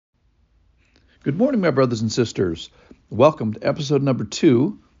Good morning, my brothers and sisters. Welcome to episode number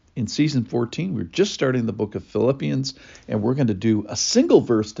 2 in season 14. We're just starting the book of Philippians, and we're going to do a single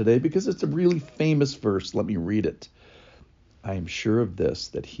verse today because it's a really famous verse. Let me read it. I am sure of this,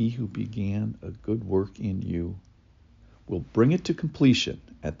 that he who began a good work in you will bring it to completion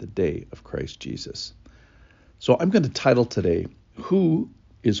at the day of Christ Jesus. So I'm going to title today, Who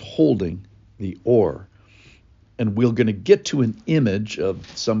is Holding the Oar? And we're going to get to an image of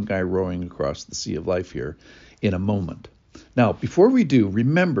some guy rowing across the sea of life here in a moment. Now, before we do,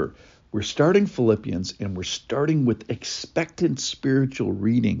 remember, we're starting Philippians and we're starting with expectant spiritual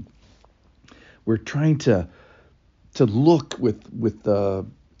reading. We're trying to look with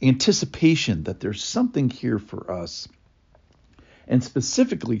anticipation that there's something here for us. And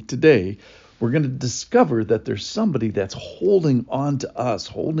specifically today, we're going to discover that there's somebody that's holding on to us,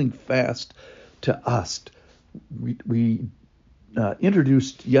 holding fast to us. We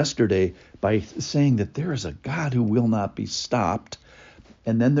introduced yesterday by saying that there is a God who will not be stopped.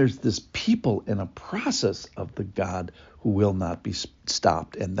 And then there's this people in a process of the God who will not be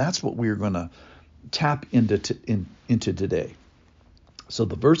stopped. And that's what we're going to tap into today. So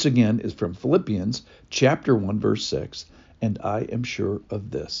the verse again is from Philippians chapter 1, verse 6. And I am sure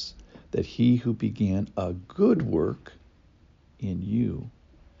of this, that he who began a good work in you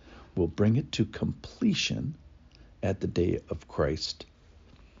will bring it to completion at the day of Christ.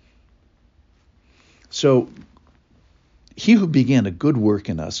 So, he who began a good work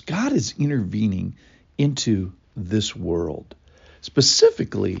in us, God is intervening into this world,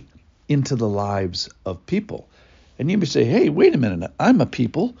 specifically into the lives of people. And you may say, hey, wait a minute, I'm a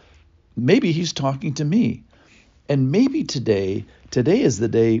people. Maybe he's talking to me. And maybe today is the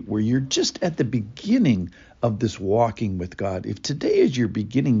day where you're just at the beginning of this walking with God. If today is your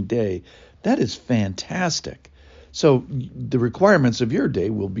beginning day, that is fantastic. So the requirements of your day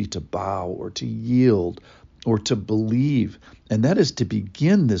will be to bow or to yield or to believe. And that is to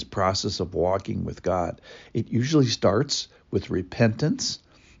begin this process of walking with God. It usually starts with repentance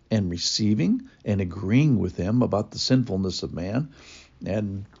and receiving and agreeing with him about the sinfulness of man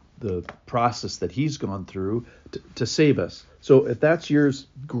and the process that he's gone through to save us. So if that's yours,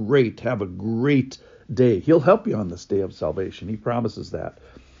 great. Have a great day. He'll help you on this day of salvation. He promises that.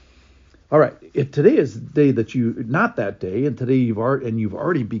 All right. If today is the day that not that day, and today you've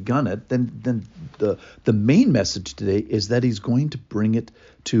already begun it, then the main message today is that he's going to bring it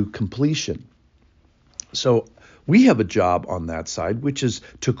to completion. So we have a job on that side, which is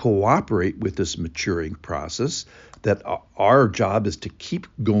to cooperate with this maturing process. That our job is to keep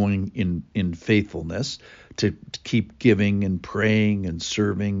going in faithfulness, to keep giving and praying and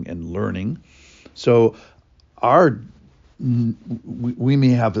serving and learning. So we may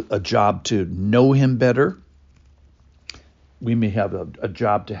have a job to know him better. We may have a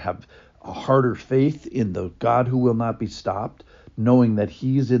job to have a harder faith in the God who will not be stopped, knowing that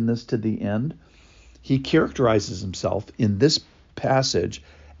he's in this to the end. He characterizes himself in this passage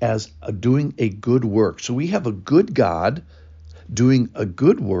as doing a good work. So we have a good God doing a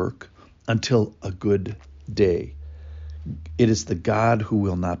good work until a good day. It is the God who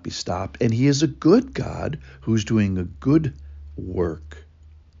will not be stopped, and he is a good God who's doing a good work.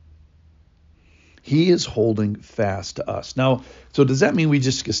 He is holding fast to us. Now, so does that mean we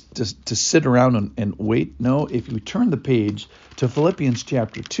just to sit around and wait? No, if you turn the page to Philippians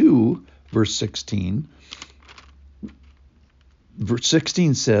chapter 2, verse 16, verse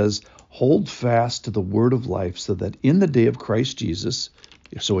 16 says, hold fast to the word of life so that in the day of Christ Jesus,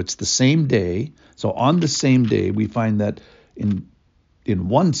 so it's the same day. So on the same day, we find that in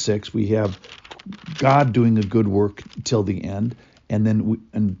 1:6, we have God doing a good work till the end. And then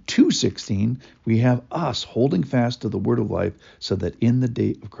in 2:16, we have us holding fast to the word of life so that in the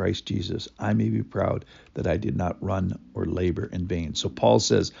day of Christ Jesus, I may be proud that I did not run or labor in vain. So Paul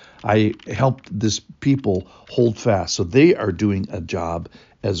says, I helped this people hold fast. So they are doing a job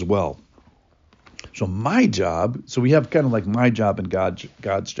as well. So my job, so we have kind of like my job and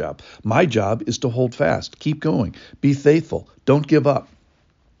God's job. My job is to hold fast, keep going, be faithful, don't give up.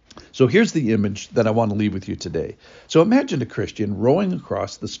 So here's the image that I want to leave with you today. So imagine a Christian rowing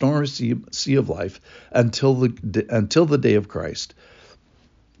across the stormy sea of life until the day of Christ.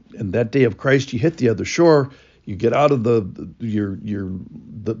 And that day of Christ, you hit the other shore, you get out of the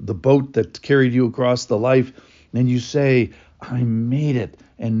boat that carried you across the life, and you say, I made it.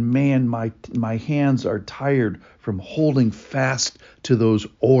 And man, my hands are tired from holding fast to those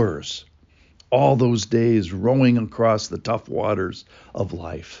oars. All those days rowing across the tough waters of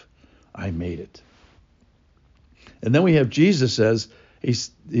life. I made it. And then we have Jesus he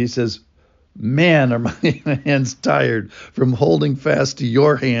says, Man, are my hands tired from holding fast to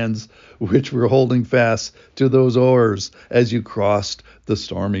your hands, which were holding fast to those oars as you crossed the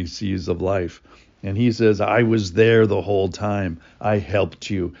stormy seas of life. And he says, I was there the whole time. I helped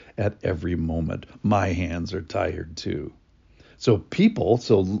you at every moment. My hands are tired too. So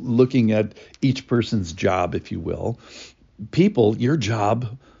looking at each person's job, if you will, people, your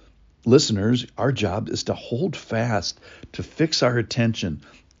job, listeners, our job is to hold fast, to fix our attention,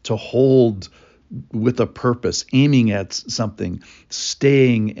 to hold with a purpose, aiming at something,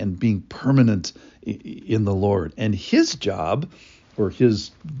 staying and being permanent in the Lord. And his job, or his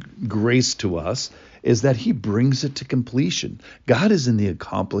grace to us, is that he brings it to completion. God is in the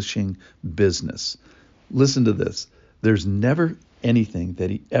accomplishing business. Listen to this. There's never anything that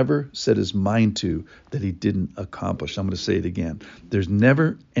he ever set his mind to that he didn't accomplish. I'm going to say it again. There's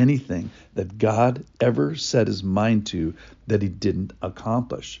never anything that God ever set his mind to that he didn't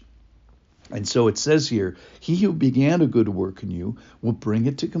accomplish. And so it says here, he who began a good work in you will bring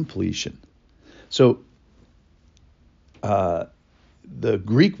it to completion. So the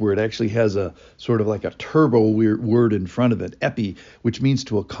Greek word actually has a sort of like a turbo word in front of it, epi, which means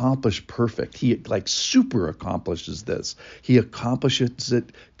to accomplish perfect. He like super accomplishes this. He accomplishes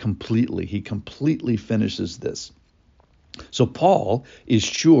it completely. He completely finishes this. So Paul is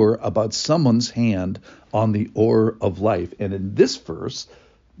sure about someone's hand on the oar of life. And in this verse,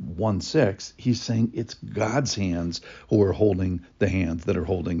 1:6, he's saying it's God's hands who are holding the hands that are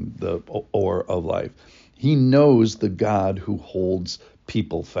holding the oar of life. He knows the God who holds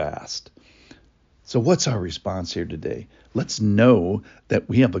people fast. So what's our response here today? Let's know that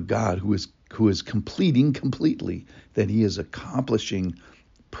we have a God who is completing completely, that he is accomplishing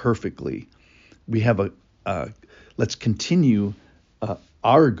perfectly. We have let's continue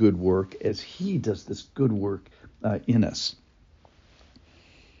our good work as he does this good work in us.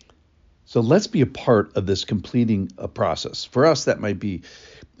 So let's be a part of this completing process. For us, that might be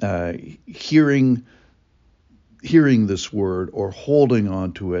hearing this word, or holding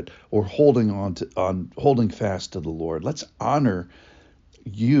on to it, or holding fast to the Lord. Let's honor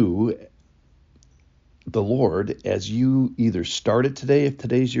you, the Lord, as you either start it today, if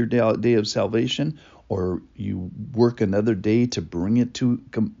today's your day of salvation, or you work another day to bring it to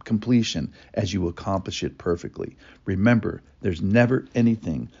completion as you accomplish it perfectly. Remember, there's never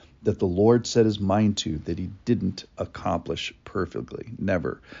anything that the Lord set his mind to that he didn't accomplish perfectly.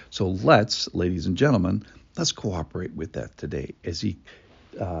 Never. So let's, ladies and gentlemen, let's cooperate with that today as he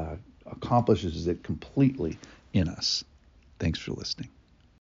accomplishes it completely in us. Thanks for listening.